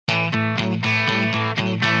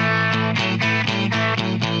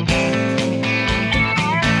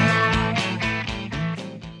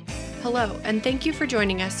Hello, and thank you for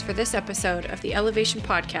joining us for this episode of the Elevation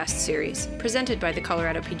Podcast series presented by the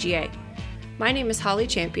Colorado PGA. My name is Holly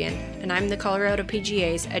Champion, and I'm the Colorado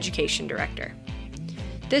PGA's Education Director.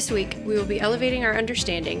 This week, we will be elevating our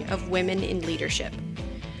understanding of women in leadership.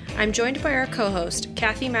 I'm joined by our co-host,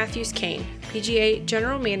 Kathy Matthews-Kane, PGA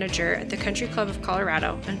General Manager at the Country Club of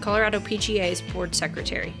Colorado and Colorado PGA's Board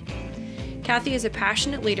Secretary. Kathy is a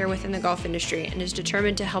passionate leader within the golf industry and is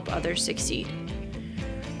determined to help others succeed.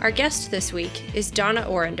 Our guest this week is Donna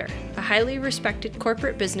Orender, a highly respected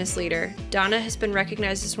corporate business leader. Donna has been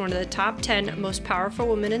recognized as one of the top 10 most powerful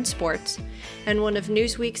women in sports and one of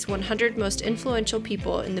Newsweek's 100 most influential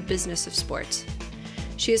people in the business of sports.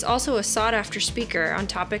 She is also a sought-after speaker on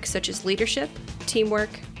topics such as leadership, teamwork,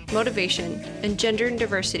 motivation, and gender and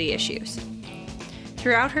diversity issues.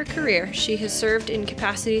 Throughout her career, she has served in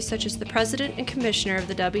capacities such as the President and Commissioner of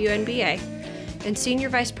the WNBA and Senior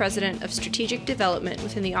Vice President of Strategic Development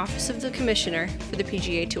within the Office of the Commissioner for the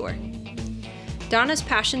PGA Tour. Donna's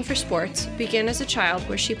passion for sports began as a child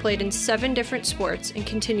where she played in 7 different sports and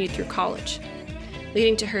continued through college,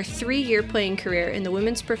 leading to her 3-year playing career in the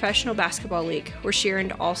Women's Professional Basketball League, where she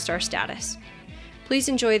earned All-Star status. Please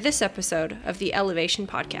enjoy this episode of the Elevation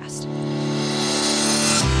Podcast.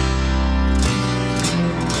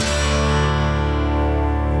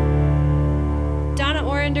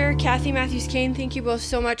 Kathy Matthews-Kane, thank you both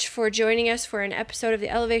so much for joining us for an episode of the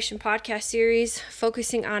Elevation Podcast series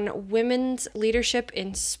focusing on women's leadership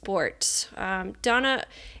in sports. Donna,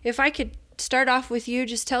 if I could start off with you,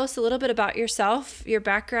 just tell us a little bit about yourself, your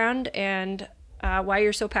background, and why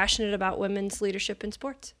you're so passionate about women's leadership in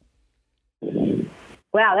sports.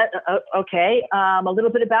 Wow, okay. A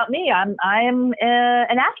little bit about me. I'm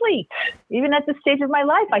an athlete. Even at this stage of my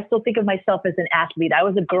life, I still think of myself as an athlete. I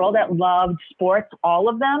was a girl that loved sports, all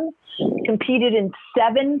of them. Competed in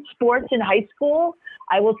 7 sports in high school.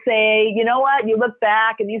 I will say, you know what? You look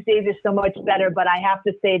back, and these days are so much better. But I have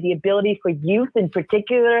to say, the ability for youth, in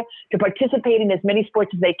particular, to participate in as many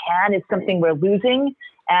sports as they can is something we're losing,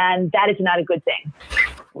 and that is not a good thing.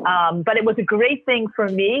 But it was a great thing for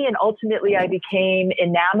me, and ultimately I became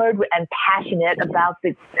enamored and passionate about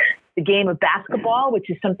the game of basketball, which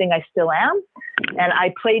is something I still am. And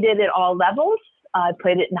I played it at all levels. I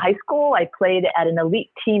played it in high school. I played at an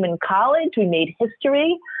elite team in college. We made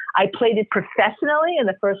history. I played it professionally in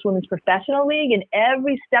the first women's professional league, and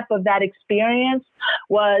every step of that experience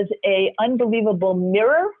was an unbelievable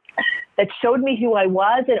mirror that showed me who I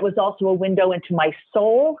was, and it was also a window into my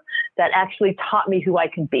soul that actually taught me who I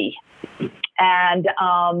can be. And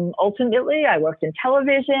ultimately, I worked in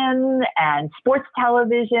television and sports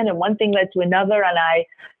television, and one thing led to another, and I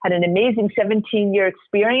had an amazing 17-year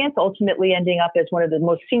experience, ultimately ending up as one of the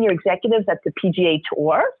most senior executives at the PGA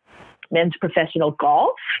Tour, men's professional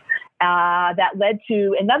golf. That led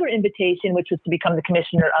to another invitation, which was to become the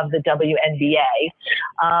commissioner of the WNBA.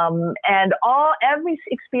 And every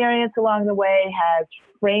experience along the way has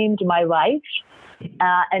framed my life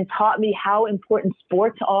and taught me how important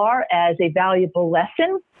sports are as a valuable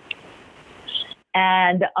lesson.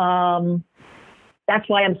 And that's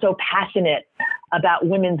why I'm so passionate about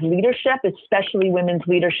women's leadership, especially women's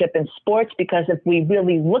leadership in sports, because if we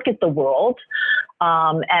really look at the world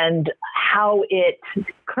and how it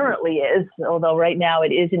currently is, although right now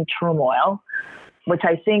it is in turmoil, which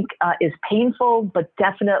I think is painful, but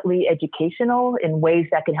definitely educational in ways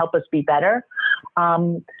that can help us be better.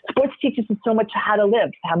 Sports teaches us so much how to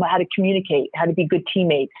live, how to communicate, how to be good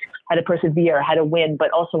teammates, how to persevere, how to win,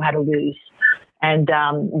 but also how to lose. And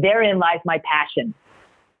therein lies my passion.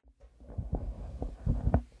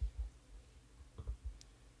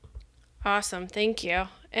 Awesome. Thank you.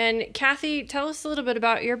 And Kathy, tell us a little bit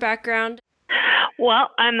about your background.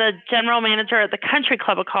 Well, I'm the general manager at the Country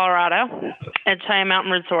Club of Colorado at Cheyenne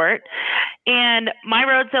Mountain Resort. And my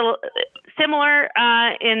road's similar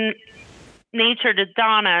in nature to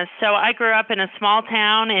Donna. So I grew up in a small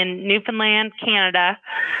town in Newfoundland, Canada,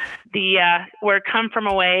 where Come From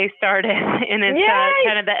Away started, and it's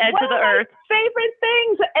kind of the edge of the earth. Favorite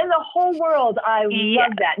things in the whole world. I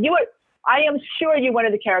love that. I am sure you're one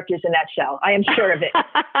of the characters in that show. I am sure of it.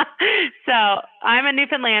 So I'm a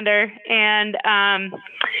Newfoundlander, and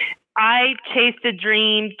I chased a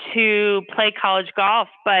dream to play college golf,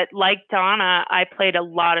 but like Donna, I played a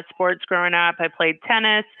lot of sports growing up. I played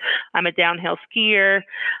tennis. I'm a downhill skier,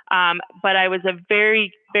 but I was a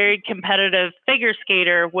very, very competitive figure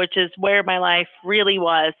skater, which is where my life really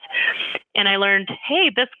was. And I learned, hey,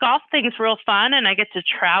 this golf thing's real fun, and I get to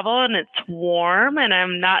travel, and it's warm, and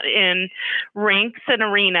I'm not in rinks and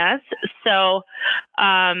arenas. So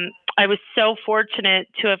I was so fortunate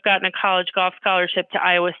to have gotten a college golf scholarship to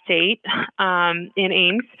Iowa State in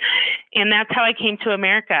Ames, and that's how I came to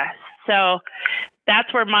America. So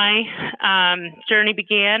that's where my journey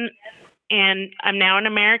began, and I'm now an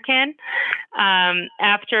American.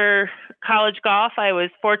 After college golf, I was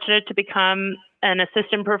fortunate to become an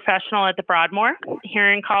assistant professional at the Broadmoor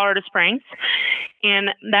here in Colorado Springs, and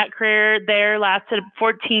that career there lasted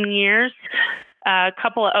 14 years. A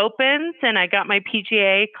couple of opens, and I got my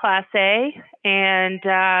PGA Class A, and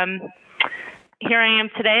here I am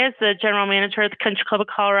today as the general manager at the Country Club of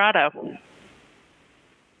Colorado.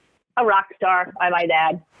 A rock star, I might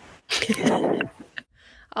add.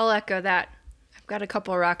 I'll echo that. I've got a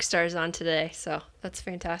couple of rock stars on today, so that's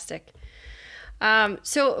fantastic.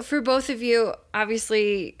 So for both of you,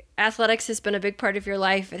 obviously athletics has been a big part of your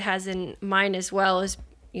life. It has in mine as well, as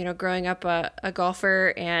growing up a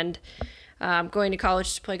golfer and going to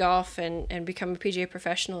college to play golf and become a PGA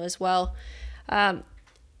professional as well.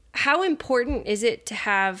 How important is it to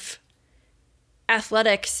have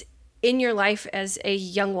athletics in your life as a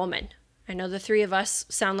young woman? I know the three of us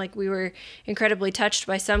sound like we were incredibly touched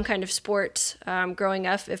by some kind of sport growing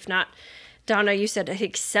up. If not, Donna, you said I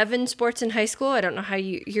think 7 sports in high school. I don't know how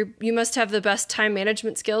you must have the best time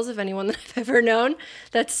management skills of anyone that I've ever known.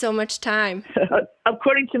 That's so much time.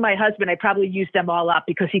 According to my husband, I probably used them all up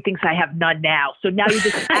because he thinks I have none now. So now you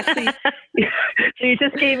just actually, so you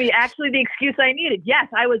just gave me actually the excuse I needed. Yes,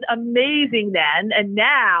 I was amazing then, and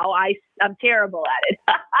now I'm terrible at it.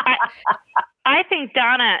 I think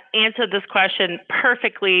Donna answered this question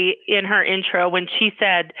perfectly in her intro when she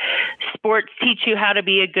said, sports teach you how to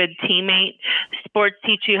be a good teammate. Sports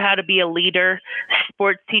teach you how to be a leader.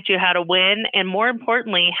 Sports teach you how to win, and more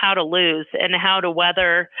importantly, how to lose and how to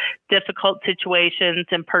weather difficult situations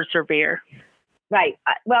and persevere. Right.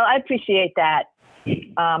 Well, I appreciate that.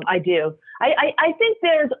 I do. I think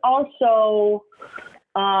there's also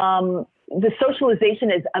the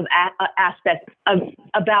socialization is of aspect of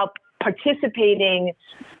about participating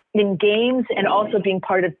in games and also being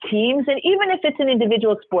part of teams. And even if it's an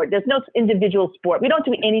individual sport, there's no individual sport. We don't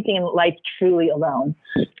do anything in life truly alone.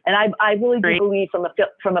 And I really do believe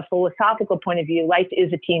from a philosophical point of view, life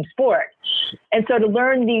is a team sport. And so to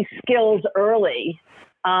learn these skills early,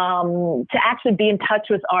 to actually be in touch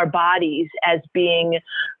with our bodies as being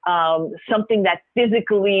something that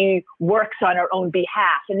physically works on our own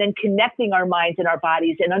behalf, and then connecting our minds and our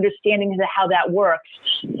bodies and understanding how that works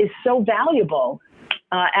is so valuable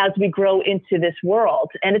as we grow into this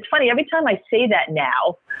world. And it's funny, every time I say that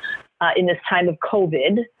now, in this time of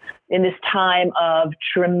COVID, in this time of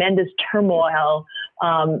tremendous turmoil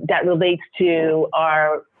that relates to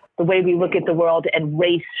the way we look at the world and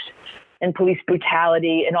race and police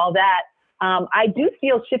brutality and all that, I do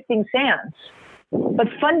feel shifting sands. But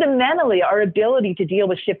fundamentally, our ability to deal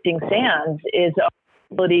with shifting sands is our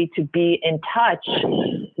ability to be in touch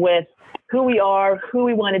with who we are, who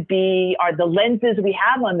we want to be, are the lenses we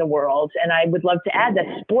have on the world. And I would love to add that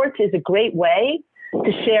sports is a great way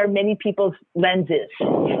to share many people's lenses.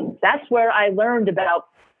 That's where I learned about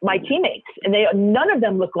my teammates. And none of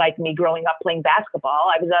them looked like me growing up playing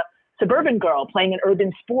basketball. I was a suburban girl playing an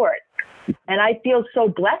urban sport. And I feel so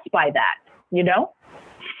blessed by that,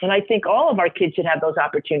 And I think all of our kids should have those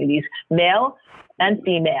opportunities, male and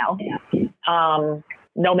female,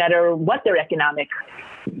 no matter what their economic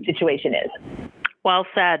situation is. Well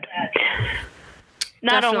said.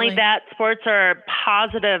 Not Definitely. only that, sports are a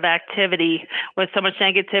positive activity. With so much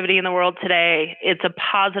negativity in the world today, it's a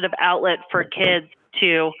positive outlet for kids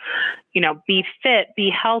to, be fit, be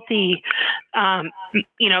healthy,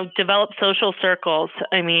 develop social circles.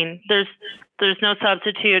 I mean, there's no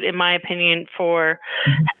substitute, in my opinion, for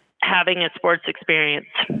having a sports experience.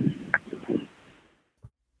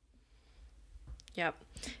 Yep.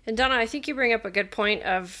 And Donna, I think you bring up a good point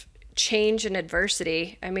of change and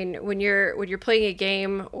adversity. I mean, when you're playing a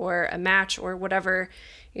game or a match or whatever,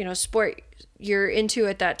 sport you're into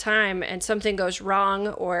at that time, and something goes wrong,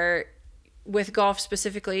 or with golf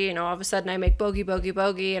specifically, all of a sudden I make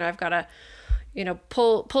bogey, and I've got to,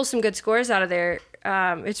 pull some good scores out of there.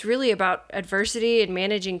 It's really about adversity and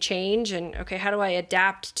managing change and, okay, how do I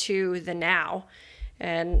adapt to the now?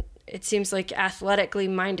 And it seems like athletically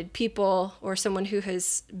minded people or someone who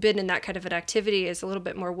has been in that kind of an activity is a little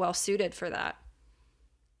bit more well suited for that.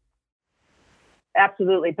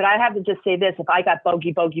 Absolutely. But I have to just say this, if I got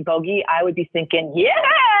bogey, I would be thinking,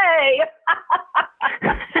 yay!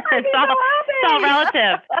 It's all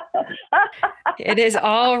relative. It is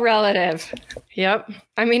all relative. Yep.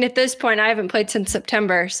 I mean, at this point, I haven't played since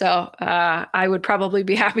September, so I would probably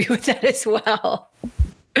be happy with that as well.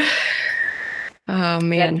 Oh,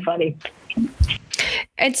 man. That's funny.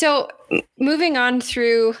 And so moving on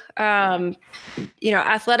through,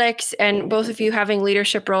 athletics, and both of you having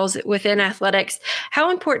leadership roles within athletics,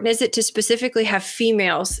 how important is it to specifically have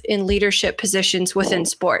females in leadership positions within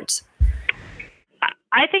sports?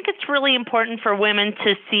 I think it's really important for women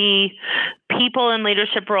to see people in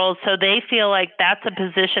leadership roles so they feel like that's a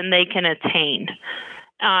position they can attain.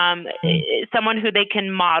 Someone who they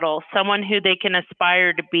can model, someone who they can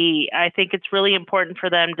aspire to be. I think it's really important for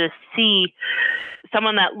them to see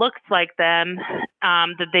someone that looks like them,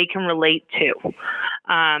 that they can relate to.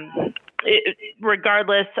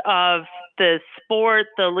 Regardless of the sport,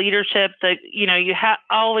 the leadership, you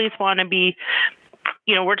always want to be,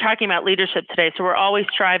 we're talking about leadership today, so we're always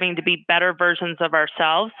striving to be better versions of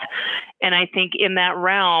ourselves. And I think in that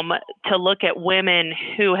realm, to look at women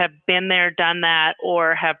who have been there, done that,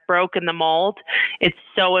 or have broken the mold, it's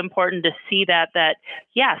so important to see that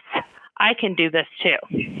yes, I can do this too.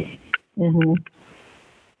 Mm-hmm.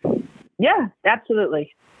 Yeah,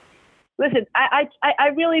 absolutely. Listen, I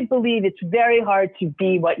really believe it's very hard to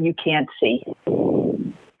be what you can't see.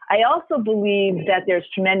 I also believe that there's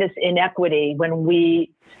tremendous inequity when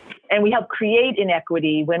we help create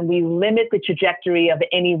inequity when we limit the trajectory of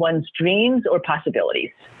anyone's dreams or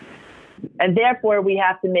possibilities. And therefore, we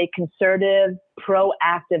have to make concerted,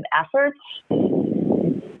 proactive efforts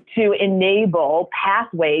to enable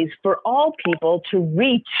pathways for all people to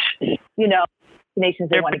reach, destinations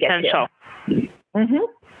they want to get to. Mm-hmm.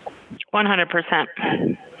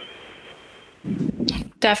 100%.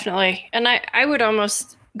 Definitely. And I would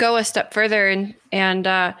almost go a step further,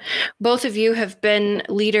 and both of you have been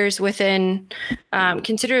leaders within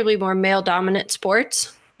considerably more male dominant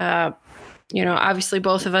sports. Obviously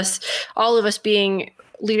all of us being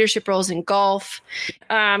leadership roles in golf.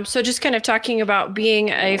 So just kind of talking about being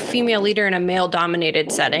a female leader in a male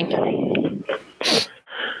dominated setting. It's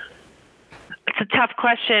a tough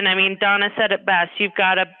question. I mean, Donna said it best. You've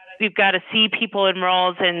got to see people in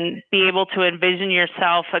roles and be able to envision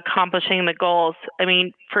yourself accomplishing the goals. I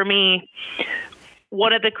mean, for me,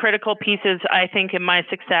 one of the critical pieces, I think, in my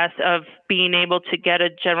success of being able to get a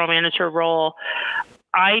general manager role,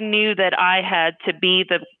 I knew that I had to be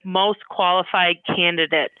the most qualified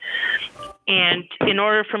candidate. And in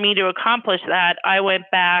order for me to accomplish that, I went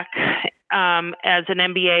back as an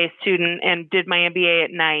MBA student and did my MBA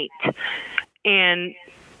at night. And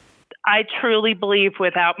I truly believe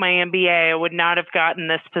without my MBA, I would not have gotten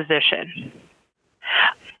this position.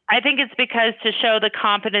 I think it's because to show the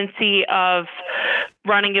competency of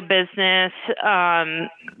running a business,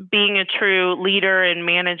 being a true leader and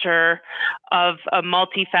manager of a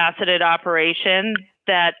multifaceted operation,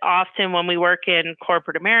 that often when we work in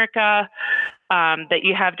corporate America, that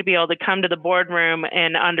you have to be able to come to the boardroom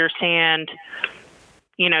and understand,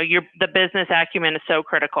 the business acumen is so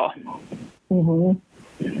critical.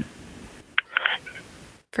 Mm-hmm.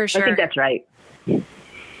 For sure. I think that's right.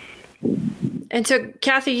 And so,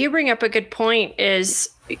 Kathy, you bring up a good point, is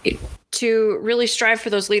to really strive for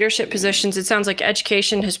those leadership positions. It sounds like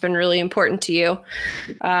education has been really important to you.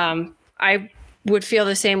 I would feel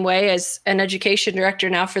the same way as an education director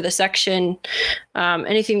now for the section.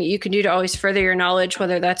 Anything that you can do to always further your knowledge,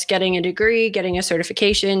 whether that's getting a degree, getting a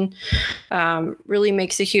certification, really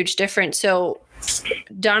makes a huge difference. So,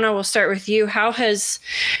 Donna, we'll start with you.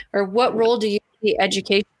 What role do you see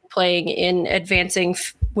education playing in advancing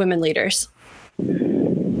women leaders?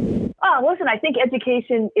 Listen, I think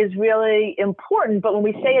education is really important, but when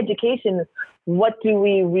we say education, what do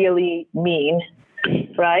we really mean,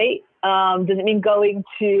 right? Does it mean going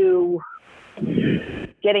to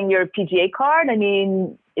getting your PGA card? I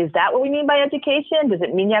mean, is that what we mean by education? Does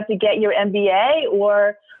it mean you have to get your MBA?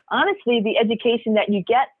 Or honestly, the education that you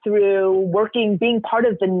get through being part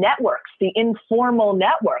of the networks, the informal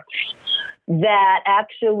networks that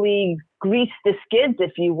actually grease the skids,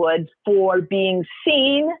 if you would, for being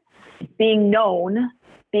seen, being known,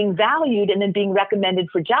 being valued, and then being recommended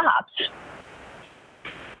for jobs.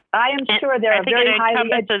 I am sure there are very highly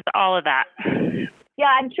all of that. Yeah,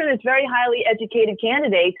 I'm sure there's very highly educated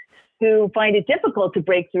candidates who find it difficult to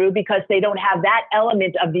break through because they don't have that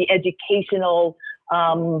element of the educational,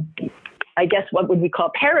 I guess, what would we call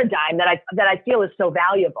paradigm that I feel is so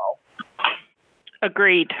valuable.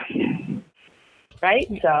 Agreed. Right?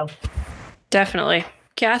 So definitely.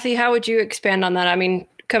 Kathy, how would you expand on that? I mean,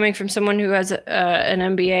 coming from someone who has an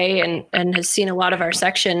MBA and has seen a lot of our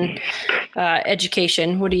section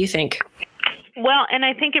education, what do you think? Well, and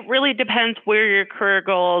I think it really depends where your career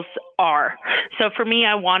goals are. So for me,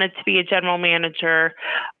 I wanted to be a general manager.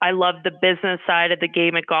 I love the business side of the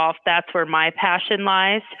game of golf. That's where my passion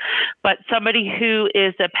lies. But somebody who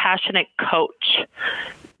is a passionate coach,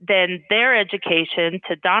 then their education,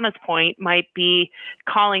 to Donna's point, might be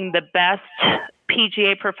calling the best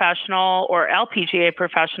PGA professional or LPGA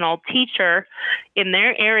professional teacher in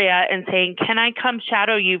their area and saying, can I come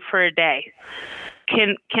shadow you for a day?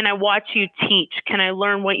 Can I watch you teach? Can I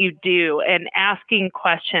learn what you do? And asking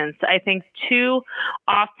questions. I think too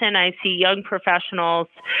often I see young professionals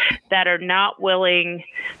that are not willing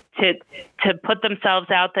to put themselves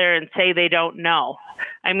out there and say they don't know.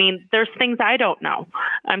 I mean, there's things I don't know.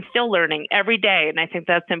 I'm still learning every day, and I think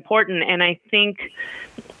that's important. And I think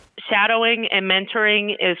shadowing and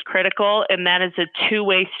mentoring is critical, and that is a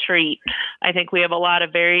two-way street. I think we have a lot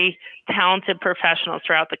of very talented professionals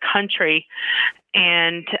throughout the country,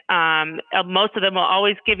 and most of them will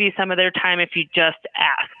always give you some of their time if you just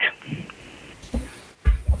ask.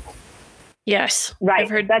 Yes.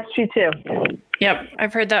 Right. That's true too. Yep.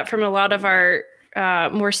 I've heard that from a lot of our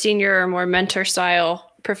more senior or more mentor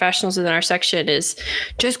style professionals within our section is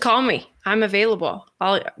just call me. I'm available.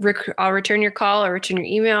 I'll return your call. I'll return your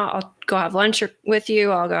email. I'll go have lunch with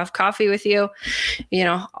you. I'll go have coffee with you. You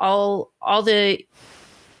know, all the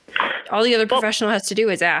other professional has to do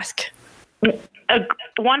is ask.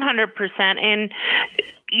 100%. And,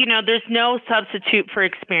 you know, there's no substitute for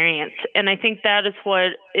experience. And I think that is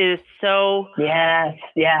what is so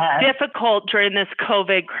difficult during this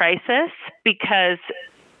COVID crisis, because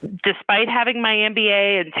despite having my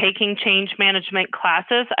MBA and taking change management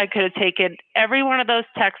classes, I could have taken every one of those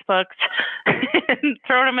textbooks and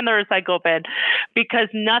thrown them in the recycle bin, because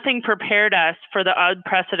nothing prepared us for the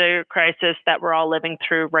unprecedented crisis that we're all living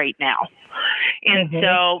through right now. And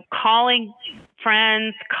so calling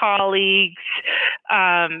friends, colleagues,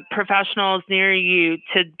 professionals near you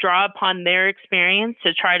to draw upon their experience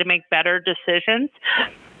to try to make better decisions,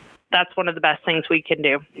 that's one of the best things we can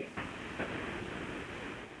do.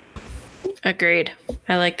 Agreed.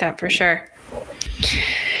 I like that for sure.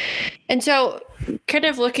 And so kind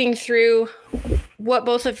of looking through what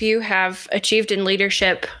both of you have achieved in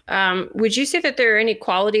leadership, would you say that there are any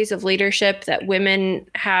qualities of leadership that women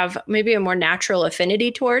have maybe a more natural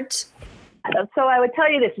affinity towards? So I would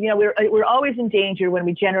tell you this, you know, we're always in danger when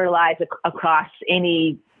we generalize across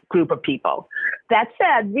any group of people. That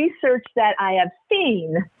said, research that I have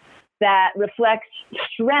seen that reflects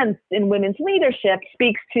strength in women's leadership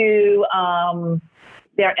speaks to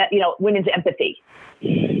their, you know, women's empathy.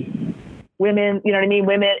 Women, you know what I mean?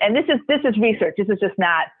 Women, and this is research. This is just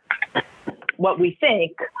not what we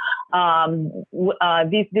think.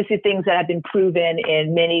 These are things that have been proven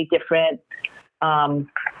in many different,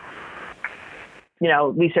 you know,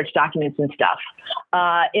 research documents and stuff.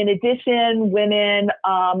 In addition, women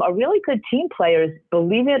are really good team players,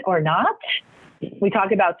 believe it or not. We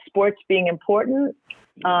talk about sports being important,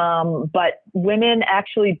 but women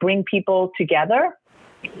actually bring people together,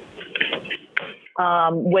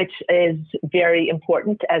 which is very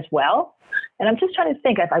important as well. And I'm just trying to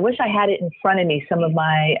think, I wish I had it in front of me, some of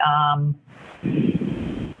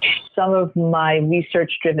my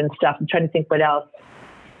research-driven stuff. I'm trying to think what else.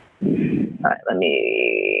 All right, let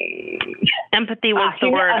me... Empathy was the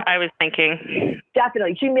word I was thinking.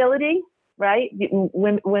 Definitely. Humility. Right?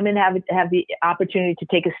 Women have the opportunity to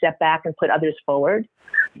take a step back and put others forward.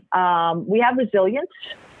 We have resilience.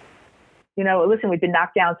 You know, listen, we've been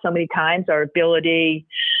knocked down so many times. Our ability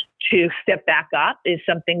to step back up is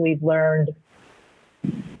something we've learned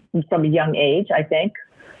from a young age, I think.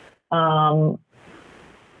 And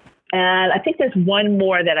I think there's one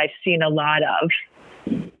more that I've seen a lot of.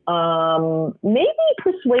 Maybe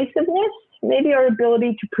persuasiveness, maybe our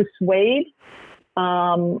ability to persuade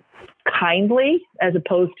kindly as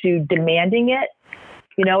opposed to demanding it.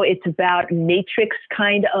 You know, it's about matrix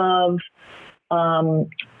kind of,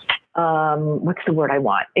 what's the word I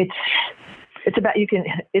want? It's about,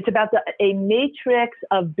 a matrix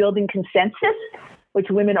of building consensus, which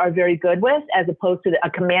women are very good with, as opposed to a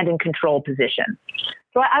command and control position.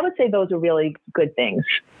 So I would say those are really good things.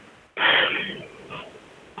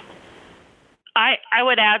 I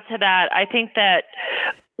would add to that. I think that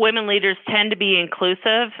women leaders tend to be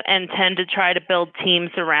inclusive and tend to try to build teams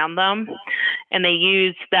around them. And they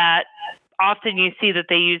use that, often you see that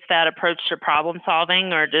they use that approach to problem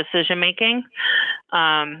solving or decision making.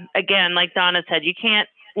 Again, like Donna said, you can't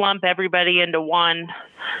lump everybody into one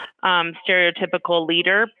stereotypical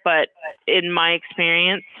leader, but in my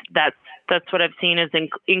experience, that's what I've seen as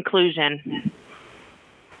inclusion.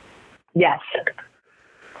 Yes.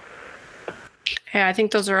 Yeah, I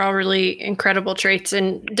think those are all really incredible traits.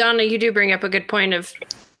 And Donna, you do bring up a good point of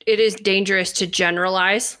it is dangerous to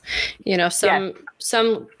generalize. You know,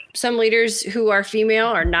 some leaders who are female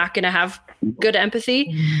are not going to have good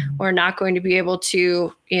empathy or not going to be able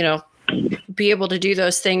to, you know, be able to do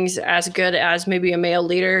those things as good as maybe a male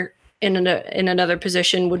leader in another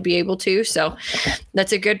position would be able to. So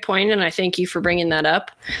that's a good point, and I thank you for bringing that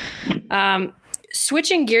up.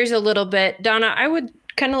 Switching gears a little bit, Donna, I would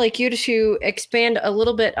kind of like you to expand a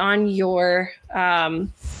little bit on your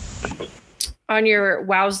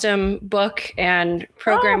Wowsdom book and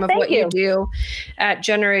program of what you do at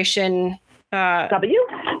Generation W.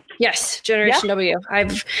 Yes, Generation W.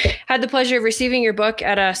 I've had the pleasure of receiving your book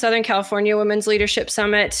at a Southern California Women's Leadership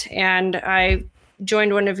Summit, and I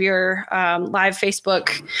joined one of your live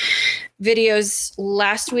Facebook videos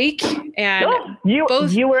last week. And you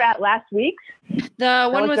were at last week's? The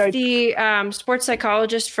one with the sports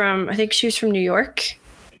psychologist from, I think she was from New York.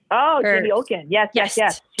 Oh, Judy Olkin.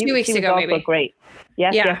 Yes. 2 weeks ago, maybe. Great.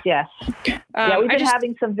 Yes. We've been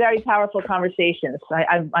having some very powerful conversations.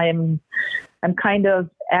 I'm kind of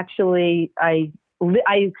actually, I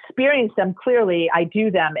experience them clearly. I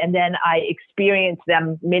do them, and then I experience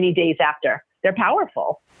them many days after. They're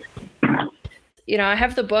powerful. I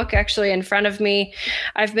have the book actually in front of me.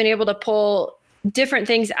 I've been able to pull different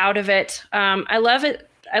things out of it. I love it.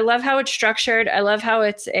 I love how it's structured. I love how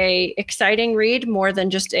it's a exciting read more than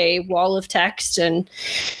just a wall of text and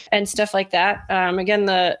stuff like that. Again,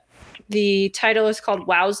 the title is called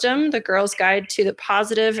Wowsdom, The Girl's Guide to the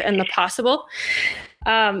Positive and the Possible.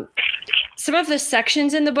 Some of the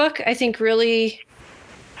sections in the book, I think, really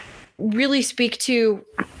speak to,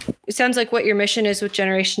 it sounds like what your mission is with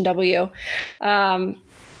Generation W.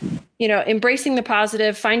 Embracing the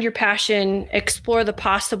positive, find your passion, explore the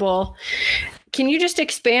possible. Can you just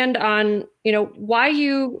expand on, why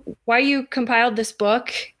you compiled this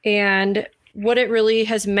book and what it really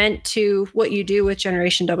has meant to what you do with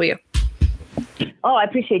Generation W? Oh, I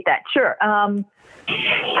appreciate that. Sure.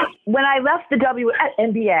 When I left the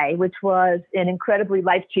WNBA, which was an incredibly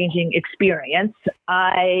life-changing experience,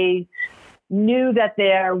 I knew that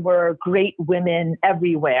there were great women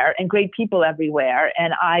everywhere and great people everywhere.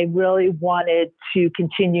 And I really wanted to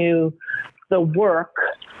continue the work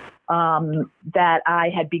that I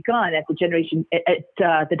had begun at the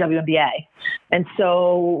WNBA. And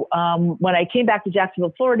so when I came back to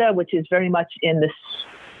Jacksonville, Florida, which is very much a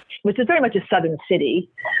southern city,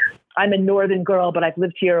 I'm a northern girl, but I've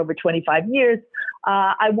lived here over 25 years.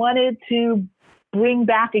 I wanted to bring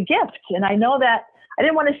back a gift. And I know that I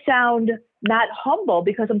didn't want to sound not humble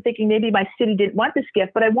because I'm thinking maybe my city didn't want this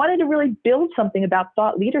gift, but I wanted to really build something about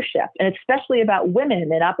thought leadership, and especially about women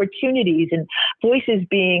and opportunities and voices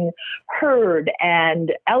being heard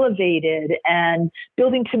and elevated and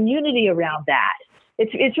building community around that.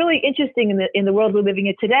 It's really interesting in the world we're living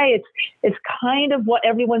in today. It's kind of what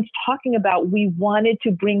everyone's talking about. We wanted to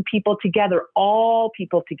bring people together, all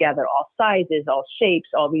sizes, all shapes,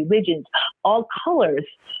 all religions, all colors,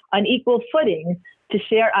 on equal footing, to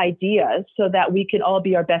share ideas so that we can all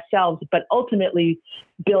be our best selves, but ultimately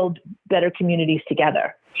build better communities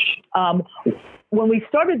together. When we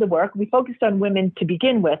started the work, we focused on women to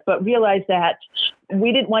begin with, but realized that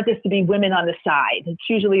we didn't want this to be women on the side. It's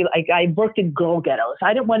usually like, I worked in girl ghettos.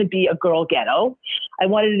 I didn't want to be a girl ghetto. I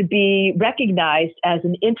wanted to be recognized as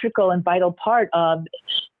an integral and vital part of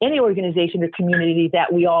any organization or community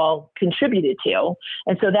that we all contributed to.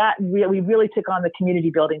 And so that we really took on the community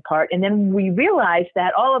building part. And then we realized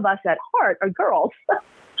that all of us at heart are girls.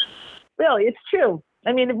 Really, it's true.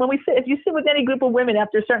 I mean, if you sit with any group of women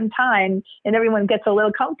after a certain time and everyone gets a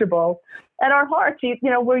little comfortable, at our hearts,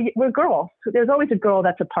 we're girls. There's always a girl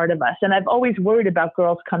that's a part of us. And I've always worried about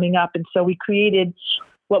girls coming up. And so we created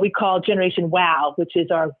what we call Generation WOW, which is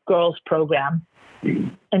our girls program,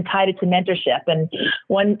 and tied it to mentorship. And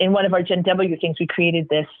in one of our Gen W things, we created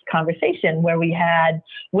this conversation where we had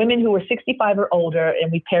women who were 65 or older,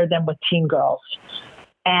 and we paired them with teen girls.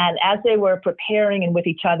 And as they were preparing and with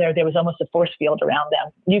each other, there was almost a force field around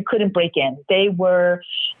them. You couldn't break in. They were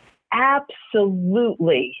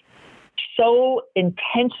absolutely so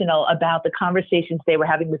intentional about the conversations they were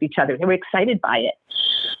having with each other. They were excited by it.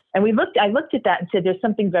 And I looked at that and said, there's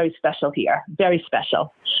something very special here, very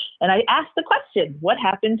special. And I asked the question, what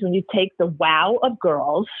happens when you take the wow of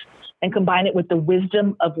girls and combine it with the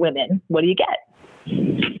wisdom of women? What do you get?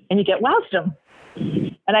 And you get Wowsdom.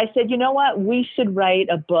 And I said, you know what? We should write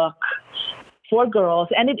a book for girls,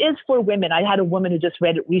 and it is for women. I had a woman who just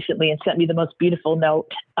read it recently and sent me the most beautiful note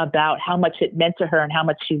about how much it meant to her and how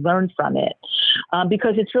much she learned from it,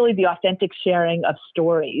 because it's really the authentic sharing of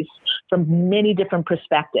stories from many different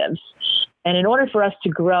perspectives. And in order for us to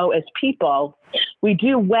grow as people, we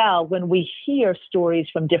do well when we hear stories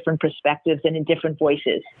from different perspectives and in different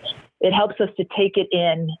voices. It helps us to take it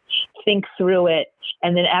in, think through it,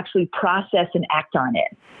 and then actually process and act on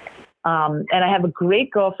it. And I have a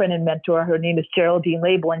great girlfriend and mentor. Her name is Geraldine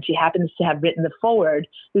Label, and she happens to have written the foreword,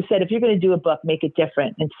 who said, if you're going to do a book, make it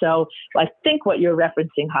different. And so I think what you're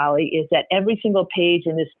referencing, Holly, is that every single page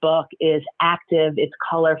in this book is active, it's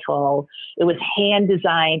colorful, it was hand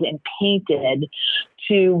designed and painted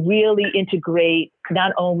to really integrate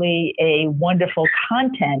not only a wonderful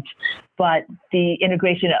content, but the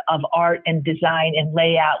integration of art and design and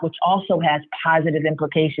layout, which also has positive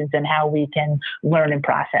implications in how we can learn and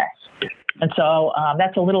process. And so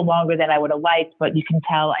that's a little longer than I would have liked, but you can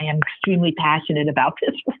tell I am extremely passionate about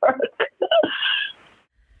this work.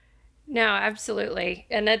 No, absolutely.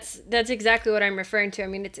 And that's exactly what I'm referring to. I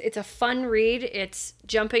mean, it's a fun read. It's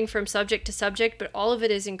jumping from subject to subject, but all of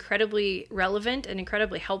it is incredibly relevant and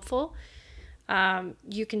incredibly helpful.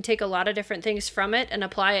 You can take a lot of different things from it and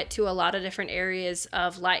apply it to a lot of different areas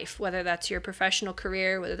of life, whether that's your professional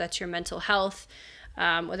career, whether that's your mental health,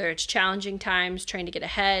 whether it's challenging times, trying to get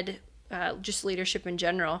ahead, just leadership in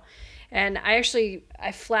general. And I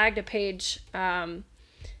flagged a page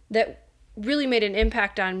that really made an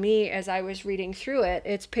impact on me as I was reading through it.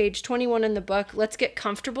 It's page 21 in the book, Let's Get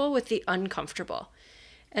Comfortable with the Uncomfortable.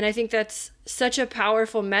 And I think that's such a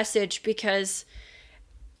powerful message, because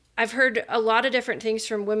I've heard a lot of different things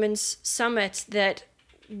from women's summits that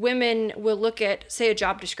women will look at, say, a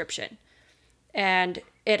job description, and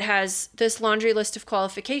it has this laundry list of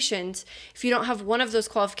qualifications. If you don't have one of those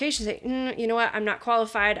qualifications, say, you know what, I'm not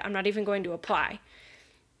qualified, I'm not even going to apply.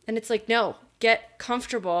 And it's like, no, get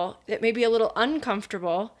comfortable. It may be a little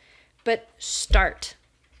uncomfortable, but start.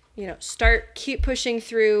 Keep pushing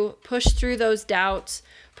through, push through those doubts,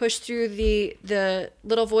 push through the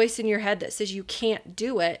little voice in your head that says you can't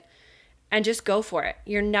do it, and just go for it.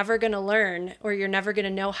 You're never going to learn, or you're never going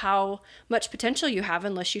to know how much potential you have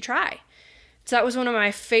unless you try. So that was one of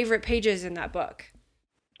my favorite pages in that book.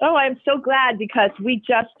 Oh, I'm so glad, because we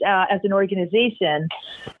just, as an organization,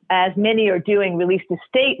 as many are doing, released a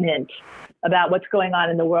statement about what's going on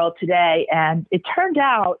in the world today. And it turned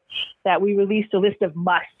out that we released a list of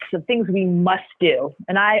musts, of things we must do.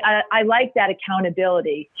 And I like that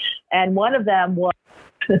accountability. And one of them was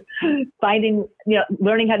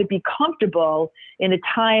learning how to be comfortable in a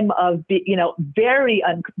time of,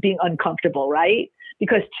 being uncomfortable, right?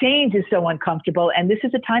 Because change is so uncomfortable, and this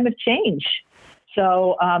is a time of change.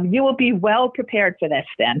 So you will be well prepared for this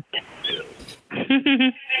then.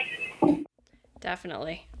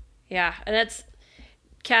 Definitely. Yeah. And that's,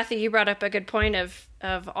 Kathy, you brought up a good point of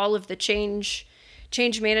all of the change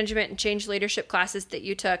management and change leadership classes that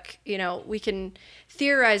you took. We can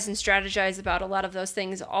theorize and strategize about a lot of those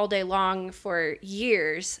things all day long for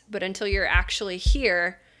years, but until you're actually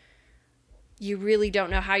here, you really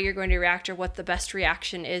don't know how you're going to react or what the best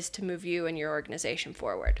reaction is to move you and your organization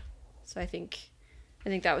forward. So I think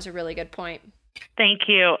that was a really good point. Thank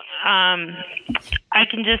you. I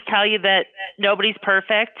can just tell you that nobody's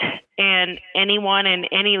perfect, and anyone in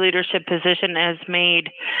any leadership position has made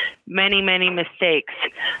many, many mistakes.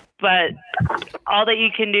 But all that you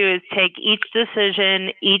can do is take each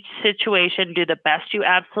decision, each situation, do the best you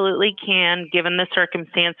absolutely can given the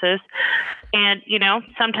circumstances. And,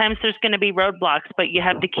 sometimes there's going to be roadblocks, but you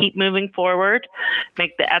have to keep moving forward,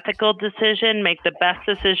 make the ethical decision, make the best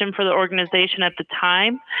decision for the organization at the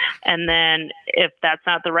time. And then if that's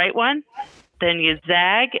not the right one, then you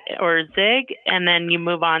zag or zig, and then you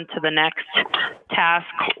move on to the next task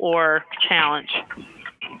or challenge.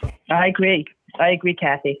 I agree,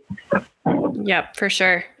 Kathy. Yeah, for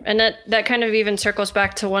sure. And that kind of even circles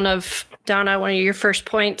back to one of your first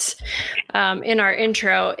points in our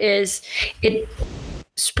intro is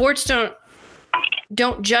sports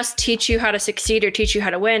don't just teach you how to succeed or teach you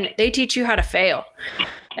how to win. They teach you how to fail.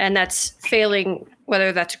 And that's failing,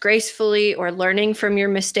 whether that's gracefully or learning from your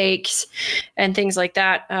mistakes and things like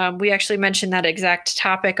that. We actually mentioned that exact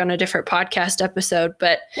topic on a different podcast episode,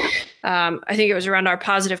 but I think it was around our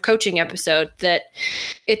positive coaching episode, that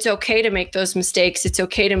it's okay to make those mistakes. It's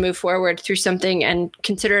okay to move forward through something and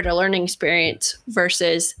consider it a learning experience,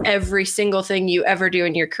 versus every single thing you ever do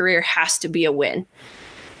in your career has to be a win,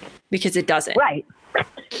 because it doesn't. Right.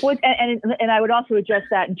 Well, and I would also address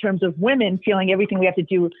that in terms of women feeling everything we have to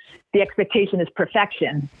do, the expectation is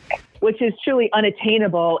perfection, which is truly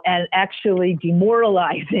unattainable and actually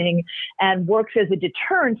demoralizing, and works as a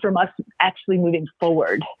deterrent from us actually moving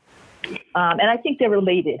forward. And I think they're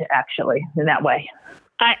related, actually, in that way.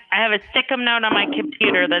 I have a stick-em note on my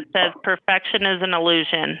computer that says perfection is an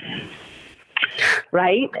illusion.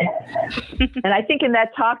 Right. And I think in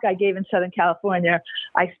that talk I gave in Southern California,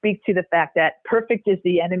 I speak to the fact that perfect is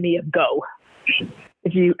the enemy of go.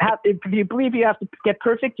 If you believe you have to get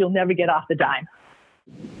perfect, you'll never get off the dime.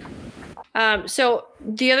 So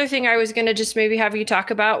the other thing I was going to just maybe have you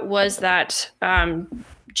talk about was that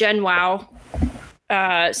Gen Wow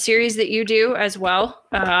series that you do as well.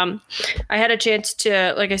 I had a chance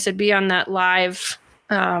to, like I said, be on that live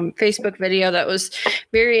Facebook video that was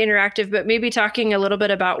very interactive, but maybe talking a little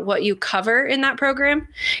bit about what you cover in that program,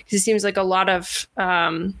 because it seems like a lot of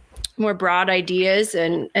more broad ideas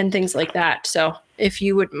and things like that. So if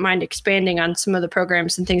you would mind expanding on some of the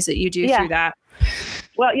programs and things that you do through that.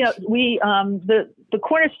 Well, we the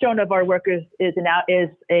cornerstone of our work is an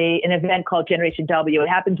event called Generation W. It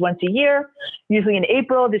happens once a year, usually in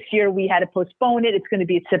April. This year we had to postpone it. It's going to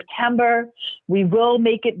be in September. We will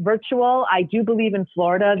make it virtual. I do believe in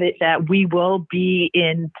Florida that we will be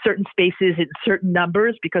in certain spaces in certain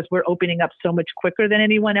numbers because we're opening up so much quicker than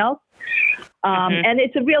anyone else. And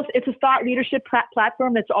it's a thought leadership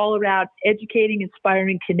platform that's all around educating,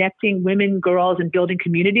 inspiring, connecting women, girls, and building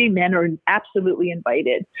community. Men are absolutely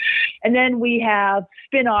invited. And then we have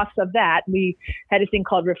spin-offs of that. We had a thing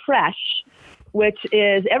called Refresh, which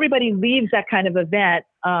is everybody leaves that kind of event,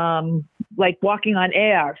 like walking on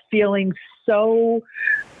air, feeling so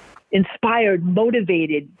inspired,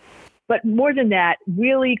 motivated. But more than that,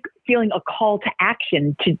 really feeling a call to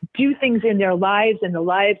action to do things in their lives and the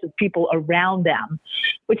lives of people around them,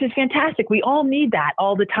 which is fantastic. We all need that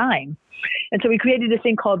all the time. And so we created this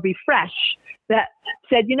thing called Refresh that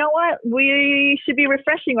said, you know what, we should be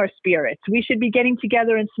refreshing our spirits. We should be getting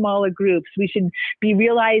together in smaller groups. We should be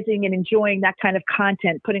realizing and enjoying that kind of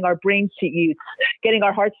content, putting our brains to use, getting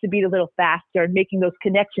our hearts to beat a little faster, and making those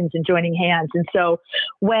connections and joining hands. And so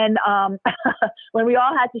when when we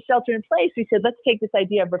all had to shelter in place, we said, let's take this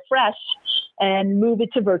idea of Refresh and move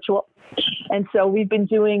it to virtual. And so we've been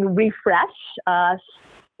doing Refresh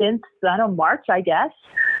since, March, I guess.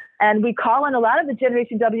 And we call in a lot of the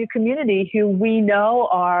Generation W community who we know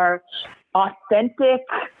are authentic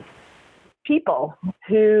people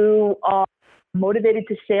who are motivated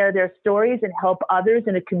to share their stories and help others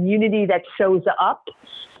in a community that shows up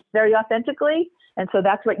very authentically. And so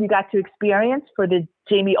that's what you got to experience for the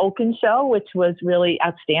Jamie Olkin show, which was really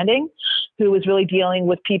outstanding, who was really dealing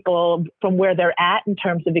with people from where they're at in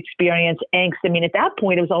terms of experience, angst. I mean, at that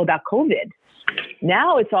point, it was all about COVID.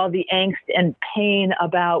 Now it's all the angst and pain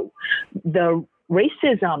about the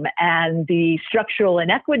racism and the structural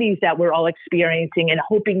inequities that we're all experiencing and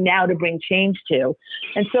hoping now to bring change to.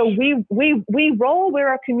 And so we roll where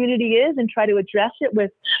our community is and try to address it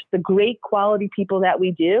with the great quality people that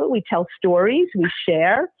we do. We tell stories, we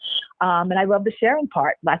share. And I love the sharing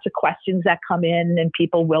part. Lots of questions that come in and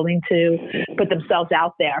people willing to put themselves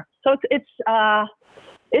out there. So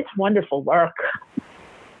it's wonderful work.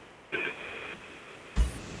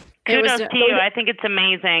 Kudos to you. I think it's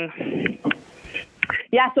amazing.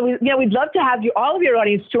 Yeah, so we'd love to have all of your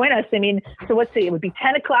audience join us. I mean, so let's see, it would be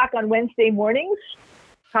 10 o'clock on Wednesday mornings,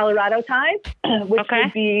 Colorado time,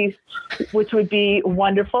 which would be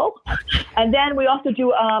wonderful. And then we also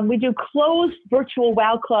do closed virtual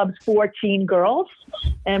WOW clubs for teen girls,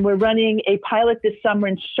 and we're running a pilot this summer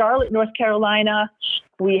in Charlotte, North Carolina.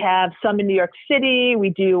 We have some in New York City.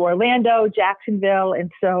 We do Orlando, Jacksonville,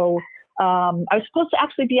 and so. I was supposed to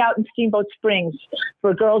actually be out in Steamboat Springs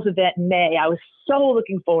for a girls' event in May. I was so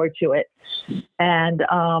looking forward to it. And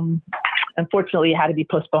unfortunately, it had to be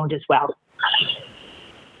postponed as well.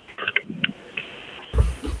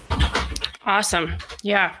 Awesome.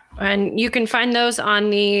 Yeah. And you can find those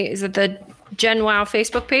on is it the Gen Wow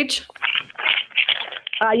Facebook page?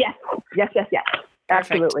 Yes.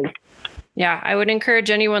 Absolutely. Yeah, I would encourage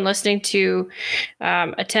anyone listening to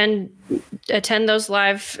attend those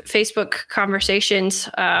live Facebook conversations.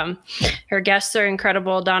 Her guests are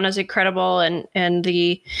incredible. Donna's incredible, and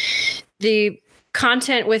the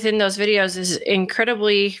content within those videos is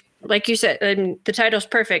incredibly, like you said, and the title's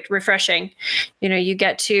perfect, refreshing. You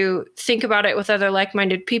get to think about it with other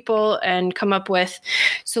like-minded people and come up with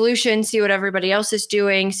solutions, see what everybody else is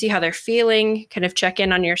doing, see how they're feeling, kind of check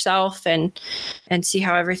in on yourself and see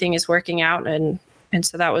how everything is working out. And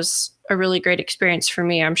so that was a really great experience for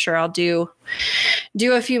me. I'm sure I'll do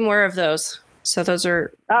a few more of those. So those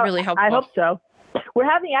are really helpful. I hope so. We're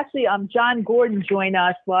having actually John Gordon join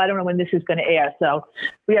us. Well, I don't know when this is going to air. So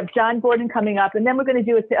we have John Gordon coming up, and then we're going to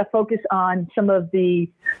do a focus on some of the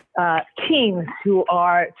teens who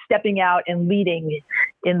are stepping out and leading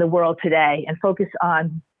in the world today, and focus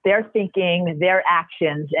on their thinking, their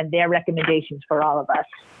actions, and their recommendations for all of us.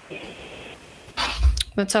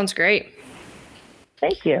 That sounds great.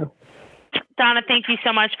 Thank you. Donna, thank you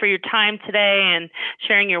so much for your time today and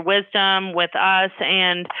sharing your wisdom with us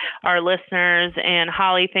and our listeners. And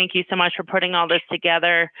Holly, thank you so much for putting all this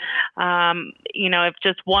together. If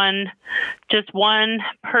just one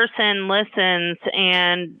person listens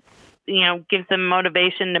and, gives them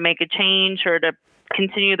motivation to make a change or to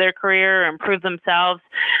continue their career or improve themselves,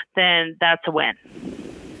 then that's a win.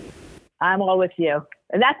 I'm all with you.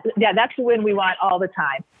 And that's the win we want all the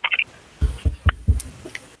time.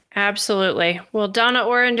 Absolutely. Well, Donna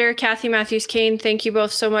Orender, Kathy Matthews-Kane, thank you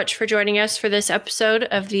both so much for joining us for this episode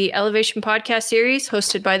of the Elevation Podcast series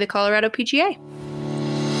hosted by the Colorado PGA.